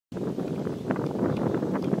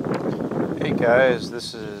Alright guys,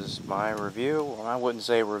 this is my review. Well, I wouldn't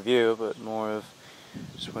say review, but more of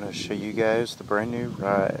just want to show you guys the brand new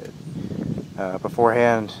ride.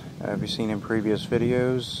 Beforehand, have you seen in previous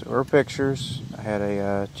videos or pictures, I had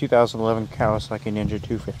a 2011 Kawasaki Ninja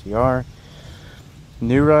 250R.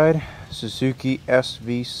 New ride, Suzuki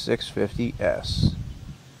SV650S.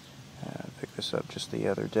 I picked this up just the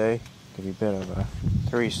other day. Give you a bit of a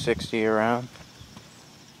 360 around.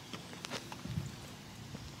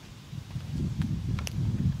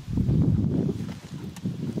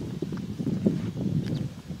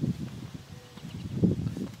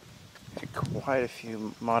 Quite a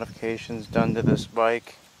few modifications done to this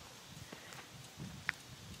bike.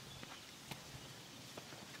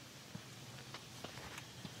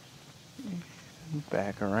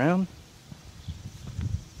 Back around.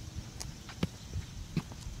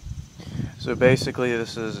 So basically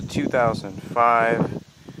this is a 2005.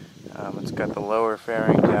 It's got the lower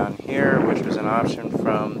fairing down here, which was an option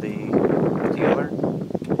from the dealer.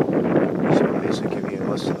 So I'll basically give you a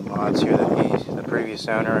list of the mods here that the previous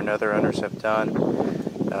owner and other owners have done.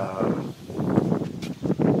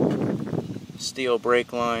 Steel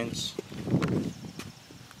brake lines,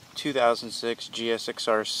 2006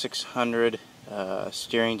 GSXR 600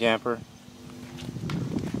 steering damper.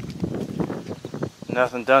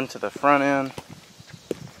 Nothing done to the front end.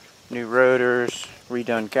 New rotors,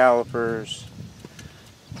 redone calipers,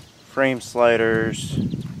 frame sliders,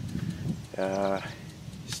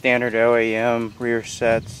 standard OEM rear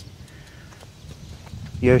sets,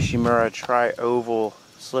 Yoshimura tri-oval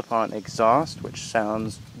slip-on exhaust, which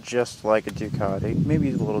sounds just like a Ducati.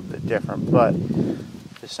 Maybe a little bit different, but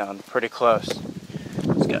they sound pretty close.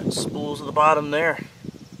 It's got spools at the bottom there.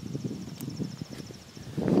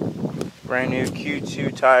 Brand new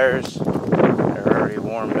Q2 tires. They're already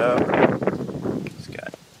warmed up. It's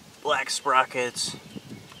got black sprockets,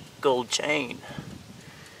 gold chain,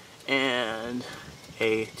 and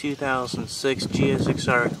a 2006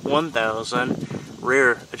 GSXR 1000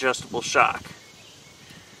 rear adjustable shock.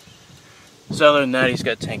 So other than that, he's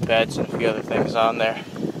got tank beds and a few other things on there.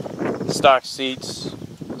 Stock seats,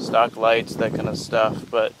 stock lights, that kind of stuff.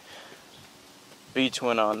 But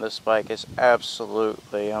V-twin on this bike is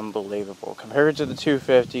absolutely unbelievable. Compared to the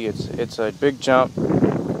 250, it's a big jump,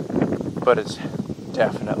 but it's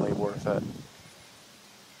definitely worth it.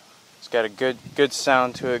 It's got a good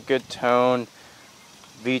sound to it, good tone.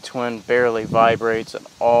 V-twin barely vibrates at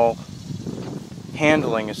all.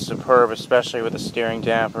 Handling is superb, especially with the steering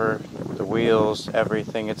damper, the wheels,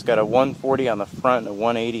 everything. It's got a 140 on the front and a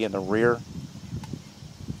 180 in the rear.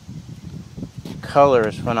 Color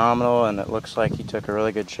is phenomenal, and it looks like he took a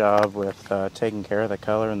really good job with taking care of the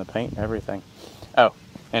color and the paint and everything. Oh,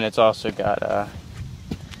 and it's also got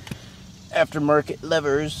aftermarket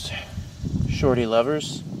levers, shorty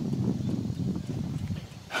levers.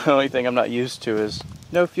 The only thing I'm not used to is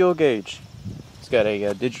no fuel gauge. It's got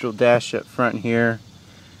a digital dash up front here,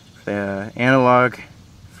 the analog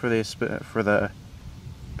for the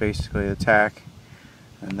basically the tack,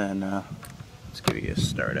 and then let's give you a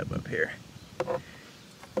start up here.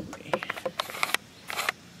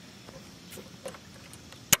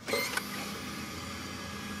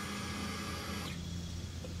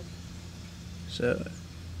 So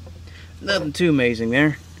nothing too amazing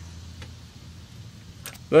there,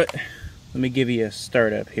 but let me give you a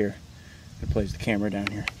start up here. I'm gonna place the camera down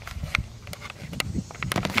here.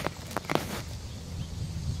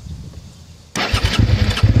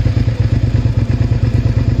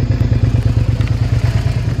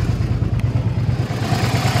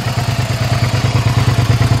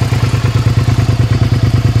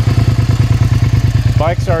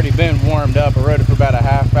 Bike's already been warmed up. I rode it for about a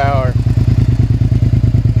half hour.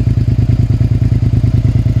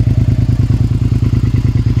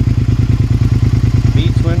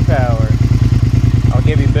 V-twin power. I'll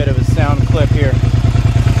give you a bit of a sound clip here.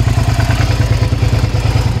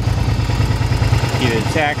 Give it a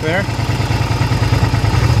tack there.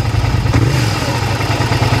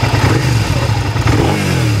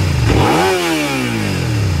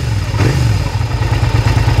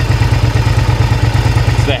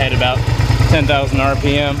 They had about 10,000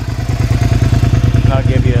 RPM. And I'll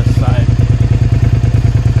give you a side.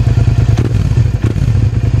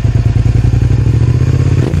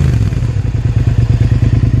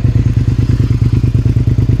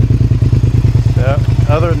 So,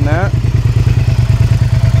 other than that,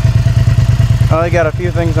 I only got a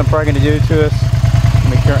few things I'm probably going to do to this. Let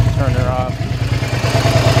me turn her off.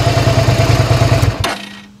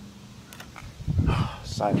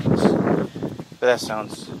 Silence. But that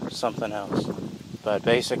sounds something else. But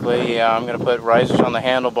basically, I'm going to put risers on the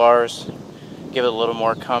handlebars, give it a little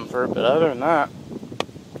more comfort. But other than that,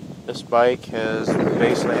 this bike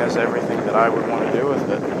basically has everything that I would want to do with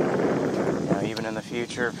it. You know, even in the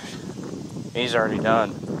future, he's already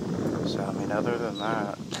done. So I mean, other than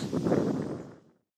that,